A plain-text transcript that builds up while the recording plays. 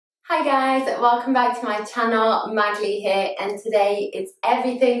Hi guys, welcome back to my channel. Magali here, and today it's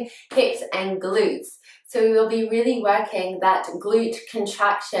everything hips and glutes. So we will be really working that glute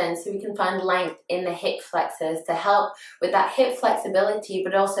contraction so we can find length in the hip flexors to help with that hip flexibility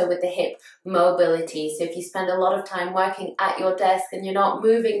but also with the hip mobility. So if you spend a lot of time working at your desk and you're not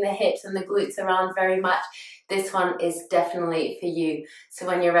moving the hips and the glutes around very much, this one is definitely for you. So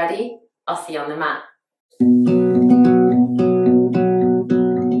when you're ready, I'll see you on the mat.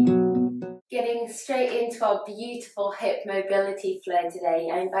 Getting straight into our beautiful hip mobility flow today,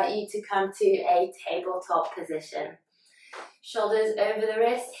 I invite you to come to a tabletop position. Shoulders over the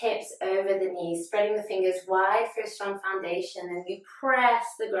wrists, hips over the knees, spreading the fingers wide for a strong foundation, and we press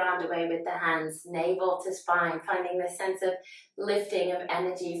the ground away with the hands, navel to spine, finding the sense of lifting of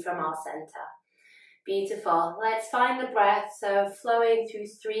energy from our center. Beautiful. Let's find the breath, so flowing through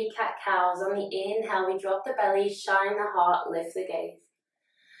 3 cat-cows. On the inhale, we drop the belly, shine the heart, lift the gaze.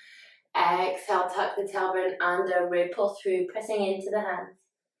 Exhale, tuck the tailbone under, ripple through, pressing into the hands.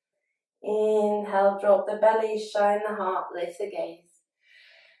 Inhale, drop the belly, shine the heart, lift the gaze.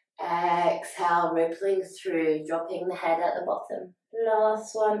 Exhale, rippling through, dropping the head at the bottom.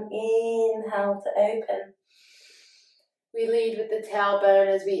 Last one, inhale to open. We lead with the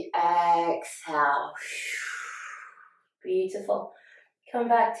tailbone as we exhale. Beautiful. Come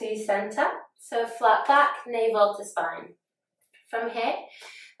back to center. So flat back, navel to spine. From here,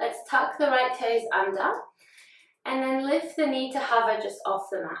 let's tuck the right toes under and then lift the knee to hover just off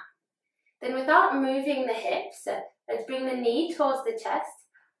the mat. Then without moving the hips, let's bring the knee towards the chest,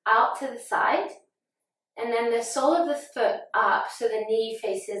 out to the side, and then the sole of the foot up so the knee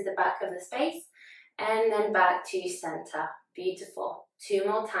faces the back of the space, and then back to center. Beautiful. 2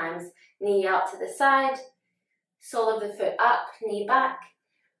 more times. Knee out to the side, sole of the foot up, knee back,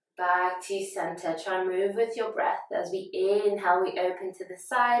 back to center. Try and move with your breath. As we inhale, we open to the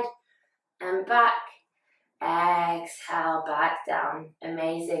side and back. Exhale, back down.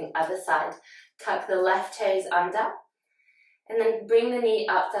 Amazing. Other side. Tuck the left toes under and then bring the knee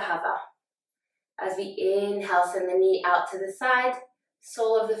up to hover. As we inhale, send the knee out to the side,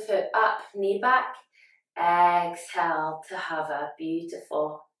 sole of the foot up, knee back. Exhale to hover.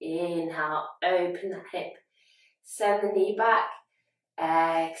 Beautiful. Inhale, open the hip. Send the knee back.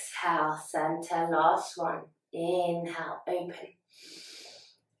 Exhale, center, last one. Inhale, open.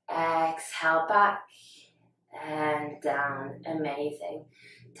 Exhale, back and down. Amazing.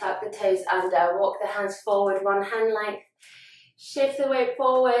 Tuck the toes under, walk the hands forward, 1 hand length. Shift the weight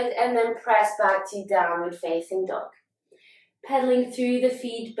forward and then press back to downward facing dog. Pedaling through the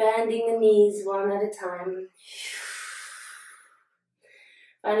feet, bending the knees one at a time.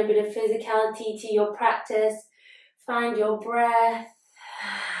 Find a bit of physicality to your practice. Find your breath.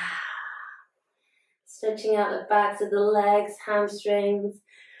 Stretching out the backs of the legs, hamstrings.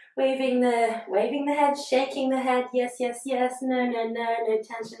 Waving the head, shaking the head. Yes, yes, yes. No, no, no. No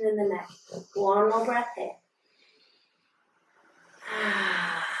tension in the neck. 1 more breath here.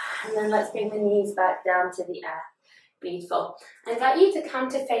 And then let's bring the knees back down to the earth. Beautiful. I invite you to come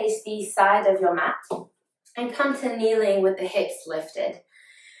to face the side of your mat and come to kneeling with the hips lifted.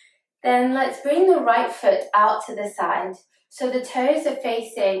 Then let's bring the right foot out to the side so the toes are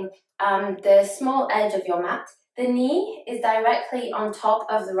facing the small edge of your mat. The knee is directly on top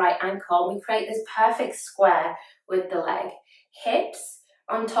of the right ankle. We create this perfect square with the leg. Hips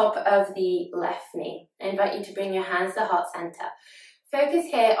on top of the left knee. I invite you to bring your hands to heart center. Focus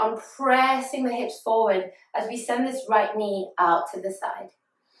here on pressing the hips forward as we send this right knee out to the side.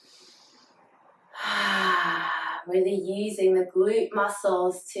 Really using the glute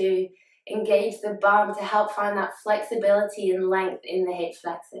muscles to engage the bum to help find that flexibility and length in the hip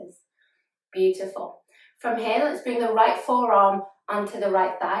flexors. Beautiful. From here, let's bring the right forearm onto the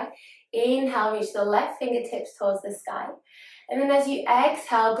right thigh. Inhale, reach the left fingertips towards the sky. And then as you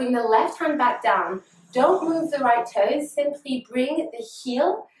exhale, bring the left hand back down. Don't move the right toes, simply bring the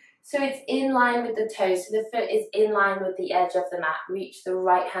heel so it's in line with the toes, so the foot is in line with the edge of the mat. Reach the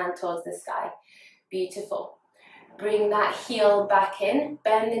right hand towards the sky. Beautiful. Bring that heel back in,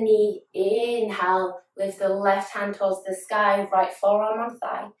 bend the knee, inhale, lift the left hand towards the sky, right forearm on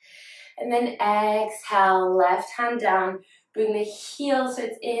thigh. And then exhale, left hand down, bring the heel so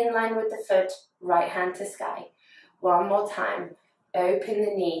it's in line with the foot, right hand to sky. 1 more time. Open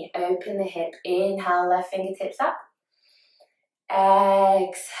the knee, open the hip. Inhale, left fingertips up.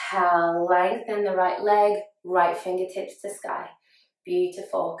 Exhale, lengthen the right leg, right fingertips to sky.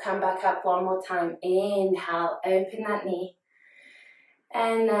 Beautiful. Come back up 1 more time. Inhale, open that knee.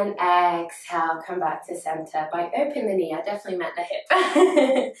 And then exhale, come back to center. By open the knee, I definitely meant the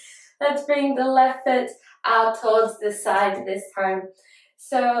hip. Let's bring the left foot out towards the side this time.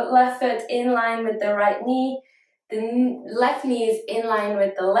 So left foot in line with the right knee. The left knee is in line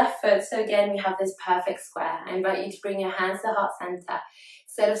with the left foot. So again, we have this perfect square. I invite you to bring your hands to heart center.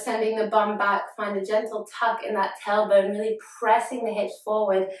 Instead of sending the bum back, find a gentle tuck in that tailbone, really pressing the hips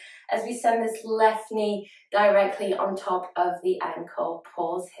forward as we send this left knee directly on top of the ankle.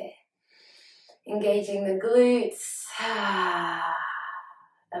 Pause here. Engaging the glutes.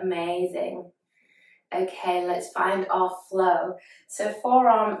 Amazing. Okay, let's find our flow. So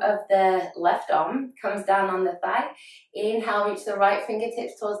forearm of the left arm comes down on the thigh. Inhale, reach the right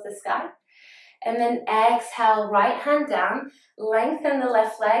fingertips towards the sky. And then exhale, right hand down. Lengthen the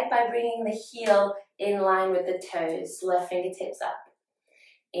left leg by bringing the heel in line with the toes. Left fingertips up.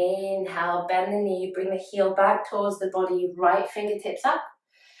 Inhale, bend the knee, bring the heel back towards the body. Right fingertips up.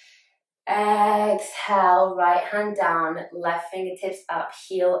 Exhale, right hand down, left fingertips up,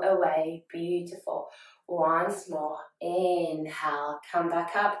 heel away. Beautiful. Once more. Inhale, come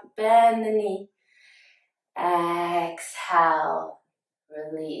back up, bend the knee. Exhale,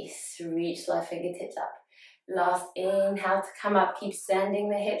 release, reach left fingertips up. Last inhale to come up, keep sending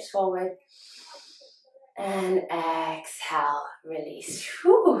the hips forward. And exhale, release.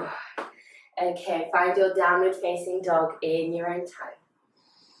 Whew. Okay, find your downward facing dog in your own time.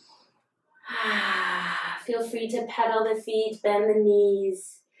 Feel free to pedal the feet, bend the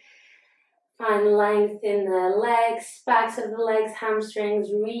knees. Find length in the legs, backs of the legs,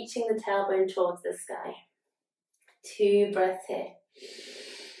 hamstrings, reaching the tailbone towards the sky. 2 breaths here.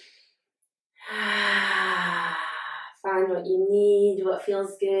 Find what you need, what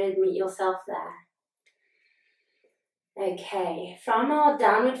feels good, meet yourself there. Okay, from our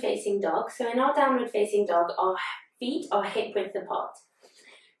downward facing dog, so in our downward facing dog, our feet are hip width apart.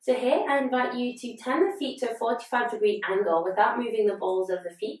 So here I invite you to turn the feet to a 45-degree angle without moving the balls of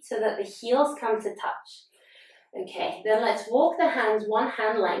the feet so that the heels come to touch. Okay, then let's walk the hands 1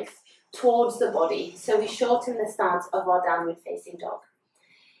 hand length towards the body. So we shorten the stance of our downward facing dog.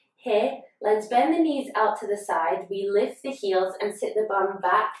 Here, let's bend the knees out to the side. We lift the heels and sit the bum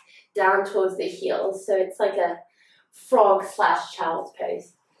back down towards the heels. So it's like a frog / child's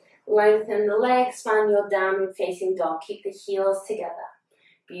pose. Lengthen the legs, find your downward facing dog. Keep the heels together.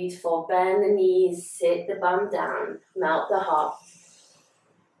 Beautiful. Bend the knees, sit the bum down, melt the heart.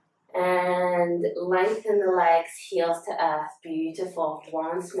 And lengthen the legs, heels to earth. Beautiful.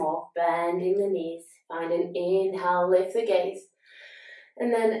 Once more, bending the knees. Find an inhale, lift the gaze.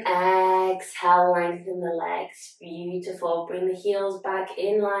 And then exhale, lengthen the legs. Beautiful. Bring the heels back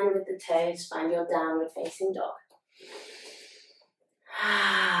in line with the toes. Find your downward facing dog.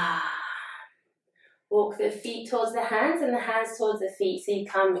 Walk the feet towards the hands and the hands towards the feet so you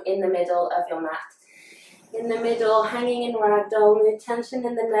come in the middle of your mat. In the middle, hanging in ragdoll, no tension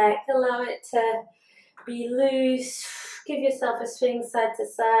in the neck, allow it to be loose. Give yourself a swing side to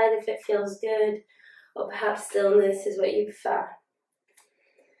side if it feels good, or perhaps stillness is what you prefer.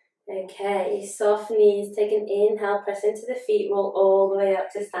 Okay, soft knees, take an inhale, press into the feet, roll all the way up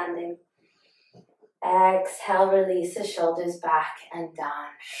to standing. Exhale, release the shoulders back and down.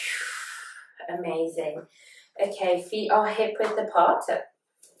 Amazing. Okay, feet are hip width apart.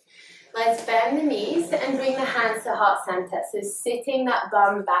 Let's bend the knees and bring the hands to heart center. So sitting that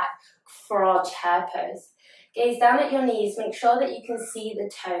bum back for our chair pose. Gaze down at your knees. Make sure that you can see the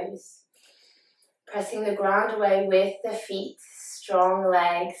toes. Pressing the ground away with the feet. Strong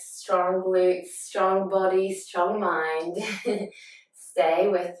legs, strong glutes, strong body, strong mind. Stay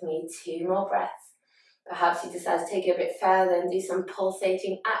with me. 2 more breaths. Perhaps you decide to take it a bit further and do some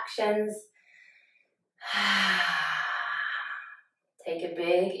pulsating actions. Take a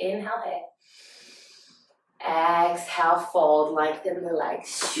big inhale here. Exhale, fold, lengthen the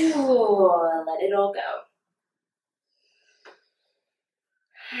legs. Let it all go.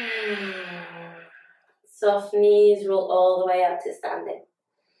 Soft knees, roll all the way up to standing.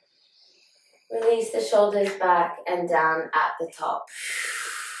 Release the shoulders back and down at the top.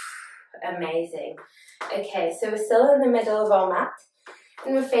 Amazing. Okay, so we're still in the middle of our mat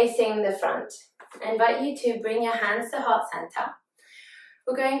and we're facing the front. I invite you to bring your hands to heart center.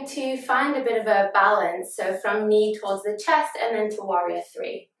 We're going to find a bit of a balance, so from knee towards the chest and then to warrior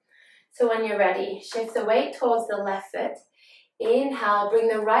 3. So when you're ready, shift the weight towards the left foot. Inhale, bring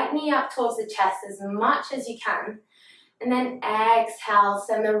the right knee up towards the chest as much as you can. And then exhale,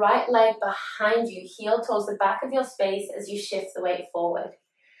 send the right leg behind you, heel towards the back of your space as you shift the weight forward.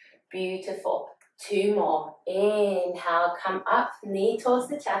 Beautiful. 2 more. Inhale, come up, knee towards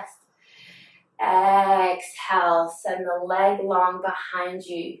the chest. Exhale, send the leg long behind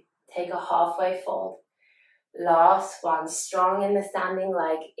you. Take a halfway fold. Last one, strong in the standing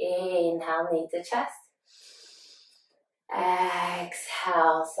leg. Inhale, knee to chest.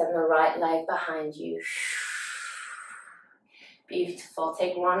 Exhale, send the right leg behind you. Beautiful.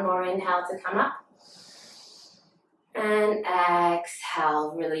 Take one more inhale to come up. And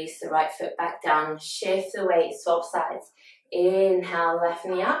exhale, release the right foot back down. Shift the weight, swap sides. Inhale, left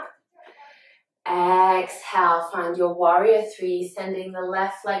knee up. Exhale, find your warrior three, sending the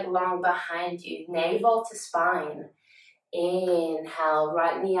left leg long behind you, navel to spine. Inhale,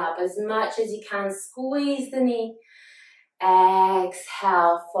 right knee up as much as you can, squeeze the knee.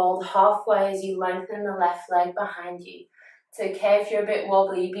 Exhale, fold halfway as you lengthen the left leg behind you. It's okay if you're a bit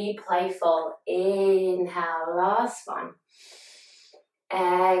wobbly, be playful. Inhale, last one.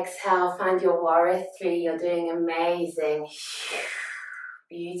 Exhale, find your warrior three, you're doing amazing.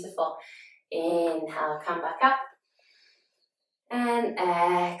 Beautiful. Inhale, come back up. And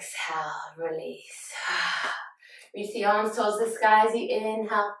exhale, release. Reach the arms towards the sky as you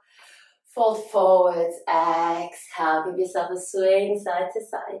inhale. Fold forwards, exhale. Give yourself a swing side to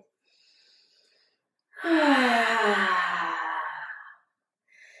side.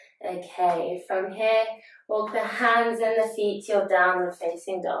 Okay, from here, walk the hands and the feet to your downward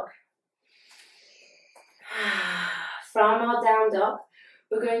facing dog. From our down dog,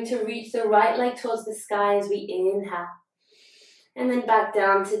 we're going to reach the right leg towards the sky as we inhale. And then back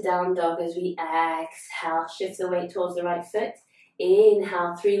down to down dog as we exhale. Shift the weight towards the right foot.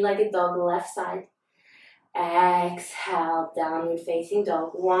 Inhale, three-legged dog, left side. Exhale, downward facing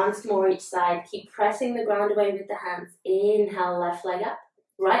dog. Once more each side. Keep pressing the ground away with the hands. Inhale, left leg up.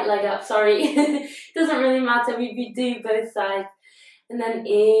 Right leg up, sorry. Doesn't really matter if you do both sides. And then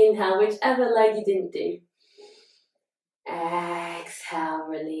inhale, whichever leg you didn't do. Exhale,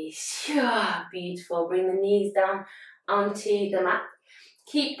 release. Beautiful. Bring the knees down onto the mat.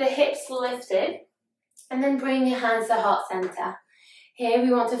 Keep the hips lifted. And then bring your hands to heart center. Here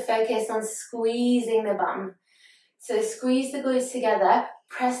we want to focus on squeezing the bum. So squeeze the glutes together,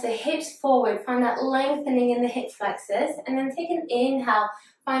 press the hips forward, find that lengthening in the hip flexors, and then take an inhale.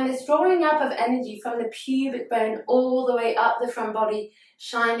 Find this drawing up of energy from the pubic bone all the way up the front body,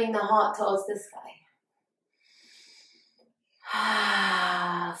 shining the heart towards the sky.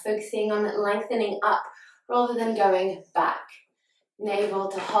 Focusing on lengthening up rather than going back. Navel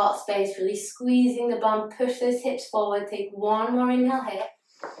to heart space, really squeezing the bum, push those hips forward. Take one more inhale here.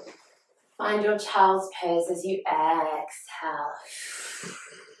 Find your child's pose as you exhale.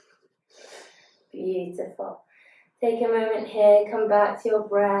 Beautiful. Take a moment here, come back to your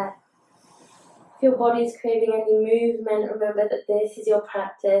breath. If your body's craving any movement, remember that this is your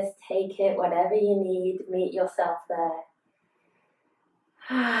practice. Take it, whatever you need, meet yourself there.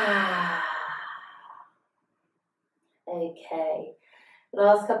 Okay.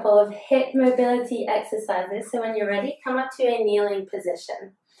 Last couple of hip mobility exercises. So when you're ready, come up to a kneeling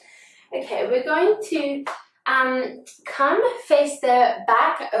position. Okay, we're going to come face the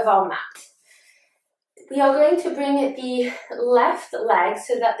back of our mat. We are going to bring the left leg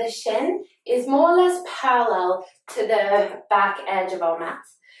so that the shin is more or less parallel to the back edge of our mat.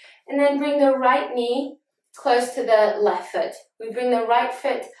 And then bring the right knee close to the left foot. We bring the right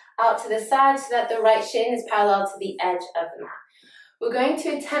foot out to the side so that the right shin is parallel to the edge of the mat. We're going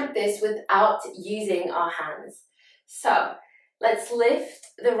to attempt this without using our hands. So let's lift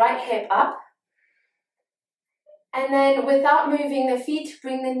the right hip up. And then without moving the feet,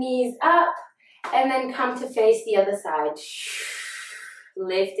 bring the knees up and then come to face the other side.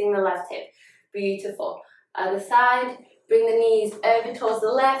 Lifting the left hip. Beautiful. Other side, bring the knees over towards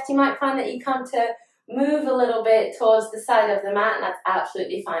the left. You might find that you come to move a little bit towards the side of the mat, and that's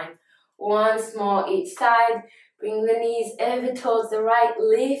absolutely fine. Once more each side. Bring the knees over towards the right,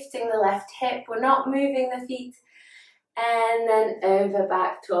 lifting the left hip. We're not moving the feet. And then over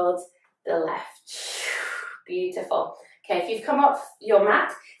back towards the left. Beautiful. Okay, if you've come off your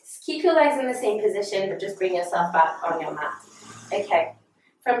mat, just keep your legs in the same position, but just bring yourself back on your mat. Okay,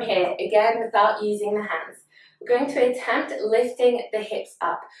 from here, again, without using the hands, we're going to attempt lifting the hips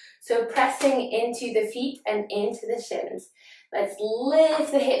up. So pressing into the feet and into the shins. Let's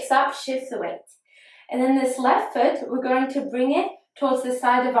lift the hips up, shift the weight. And then this left foot, we're going to bring it towards the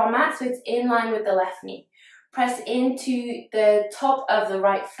side of our mat so it's in line with the left knee. Press into the top of the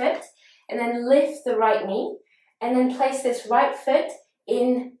right foot and then lift the right knee and then place this right foot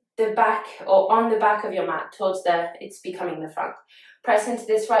in the back or on the back of your mat towards it's becoming the front. Press into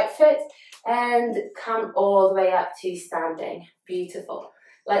this right foot and come all the way up to standing. Beautiful.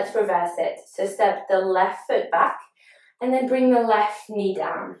 Let's reverse it. So step the left foot back and then bring the left knee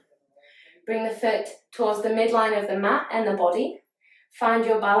down. Bring the foot towards the midline of the mat and the body. Find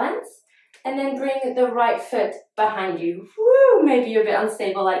your balance. And then bring the right foot behind you. Woo, maybe you're a bit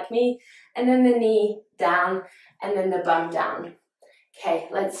unstable like me. And then the knee down, and then the bum down. Okay,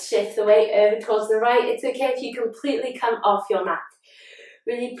 let's shift the weight over towards the right. It's okay if you completely come off your mat.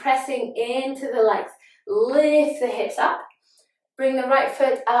 Really pressing into the legs. Lift the hips up. Bring the right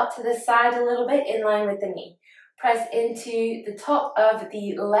foot out to the side a little bit in line with the knee. Press into the top of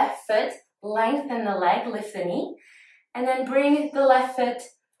the left foot. Lengthen the leg, lift the knee. And then bring the left foot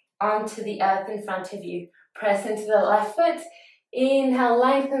onto the earth in front of you. Press into the left foot. Inhale,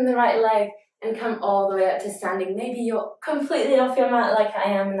 lengthen the right leg and come all the way up to standing. Maybe you're completely off your mat like I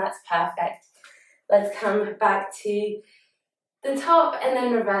am, and that's perfect. Let's come back to the top and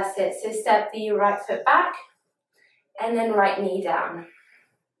then reverse it. So step the right foot back and then right knee down.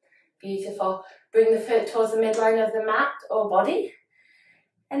 Beautiful. Bring the foot towards the midline of the mat or body.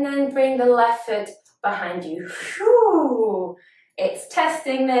 And then bring the left foot behind you. Whew. It's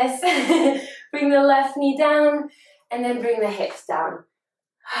testing this. Bring the left knee down and then bring the hips down.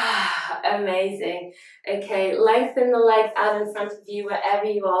 Amazing. Okay, lengthen the legs out in front of you wherever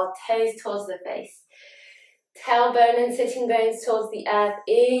you are, toes towards the face. Tailbone and sitting bones towards the earth.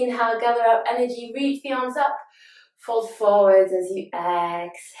 Inhale, gather up energy, reach the arms up. Fold forwards as you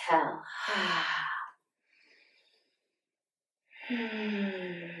exhale.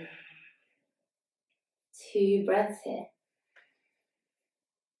 2 breaths here.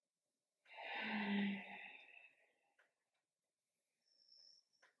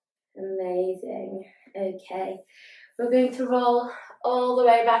 Amazing. Okay, we're going to roll all the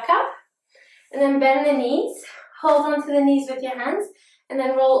way back up and then bend the knees. Hold onto the knees with your hands and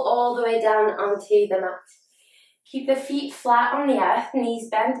then roll all the way down onto the mat. Keep the feet flat on the earth, knees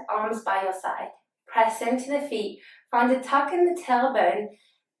bent, arms by your side. Press into the feet, find a tuck in the tailbone.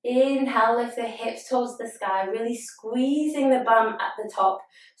 Inhale, lift the hips towards the sky, really squeezing the bum at the top.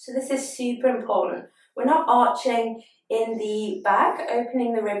 So this is super important. We're not arching in the back,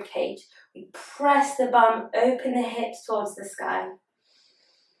 opening the rib cage. We press the bum, open the hips towards the sky.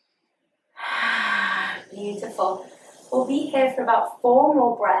 Beautiful. We'll be here for about 4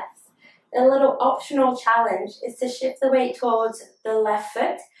 more breaths. A little optional challenge is to shift the weight towards the left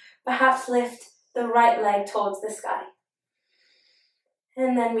foot, perhaps lift the right leg towards the sky.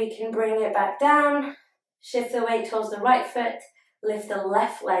 And then we can bring it back down, shift the weight towards the right foot, lift the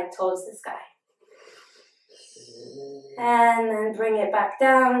left leg towards the sky. And then bring it back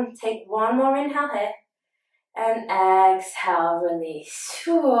down, take 1 more inhale here, and exhale, release.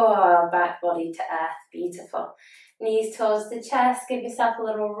 Back body to earth, beautiful. Knees towards the chest, give yourself a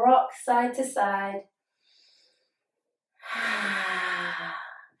little rock side to side.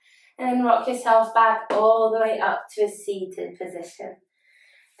 And rock yourself back all the way up to a seated position.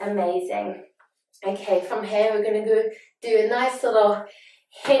 Amazing. Okay, from here we're going to go do a nice little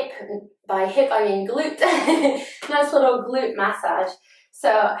hip, by hip I mean glute, nice little glute massage.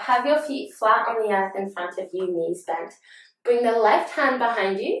 So have your feet flat on the earth in front of you, knees bent. Bring the left hand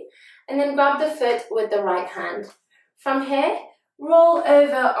behind you and then grab the foot with the right hand. From here, roll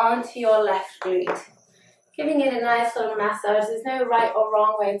over onto your left glute. Giving it a nice little massage. There's no right or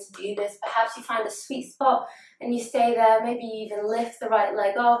wrong way to do this. Perhaps you find a sweet spot and you stay there. Maybe you even lift the right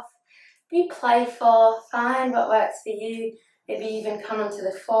leg off. Be playful. Find what works for you. Maybe even come onto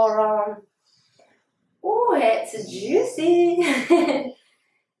the forearm. Oh, it's juicy.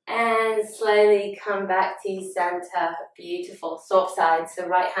 And slowly come back to center. Beautiful. Swap sides. So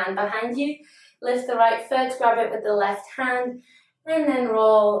right hand behind you. Lift the right foot. Grab it with the left hand. And then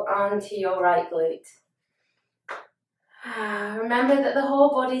roll onto your right glute. Remember that the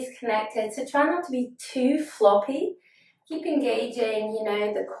whole body's connected, so try not to be too floppy. Keep engaging,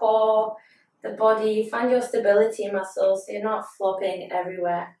 the core, the body. Find your stability muscles so you're not flopping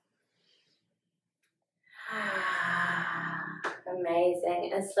everywhere.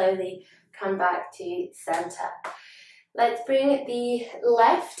 Amazing. And slowly come back to center. Let's bring the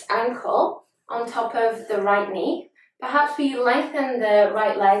left ankle on top of the right knee. Perhaps we lengthen the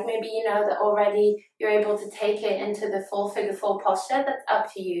right leg. Maybe you know that already you're able to take it into the full figure four posture. That's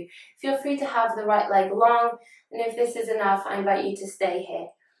up to you. Feel free to have the right leg long, and if this is enough, I invite you to stay here.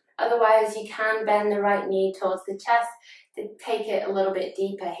 Otherwise, you can bend the right knee towards the chest to take it a little bit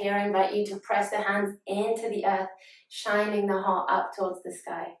deeper. Here, I invite you to press the hands into the earth, shining the heart up towards the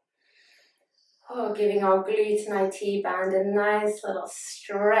sky. Oh, giving our glute and IT band a nice little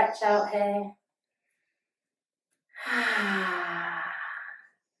stretch out here.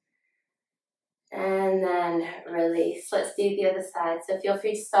 And then release. Let's do the other side. So feel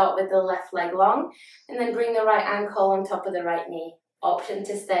free to start with the left leg long and then bring the right ankle on top of the right knee. Option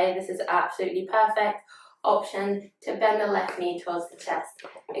to stay. This is absolutely perfect. Option to bend the left knee towards the chest.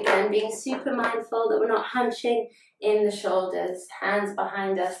 Again, being super mindful that we're not hunching in the shoulders. Hands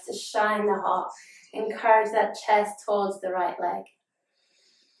behind us to shine the heart Encourage that chest towards the right leg.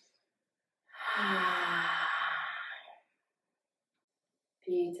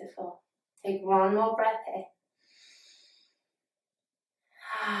 Beautiful. Take one more breath in.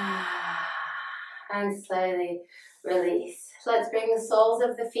 And slowly release. Let's bring the soles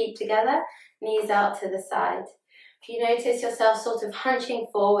of the feet together, knees out to the side. If you notice yourself sort of hunching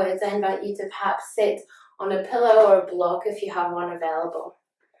forwards, I invite you to perhaps sit on a pillow or a block if you have one available.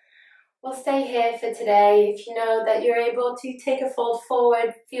 We'll stay here for today. If you know that you're able to take a fold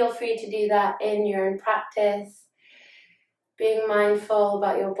forward, feel free to do that in your own practice. Being mindful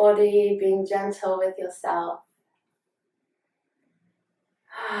about your body, being gentle with yourself.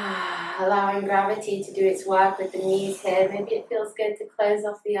 Allowing gravity to do its work with the knees here. Maybe it feels good to close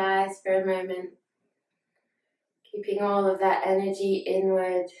off the eyes for a moment. Keeping all of that energy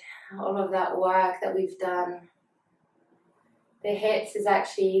inward, all of that work that we've done. The hips is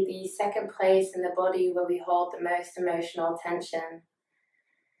actually the second place in the body where we hold the most emotional tension.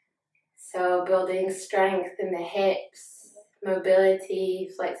 So building strength in the hips, mobility,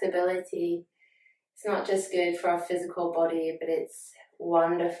 flexibility, it's not just good for our physical body, but it's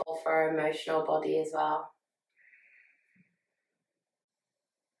wonderful for our emotional body as well.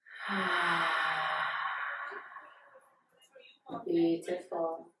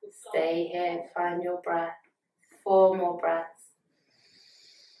 Beautiful. Stay here, find your breath. 4 more breaths.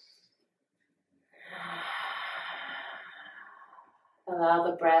 Allow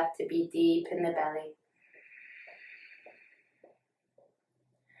the breath to be deep in the belly.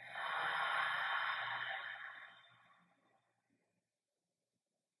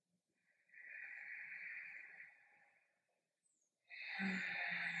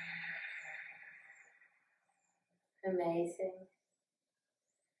 Amazing.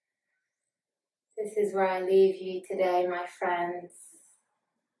 This is where I leave you today, my friends.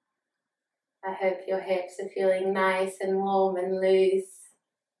 I hope your hips are feeling nice and warm and loose.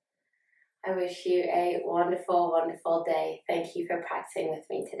 I wish you a wonderful, wonderful day. Thank you for practicing with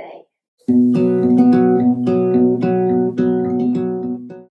me today.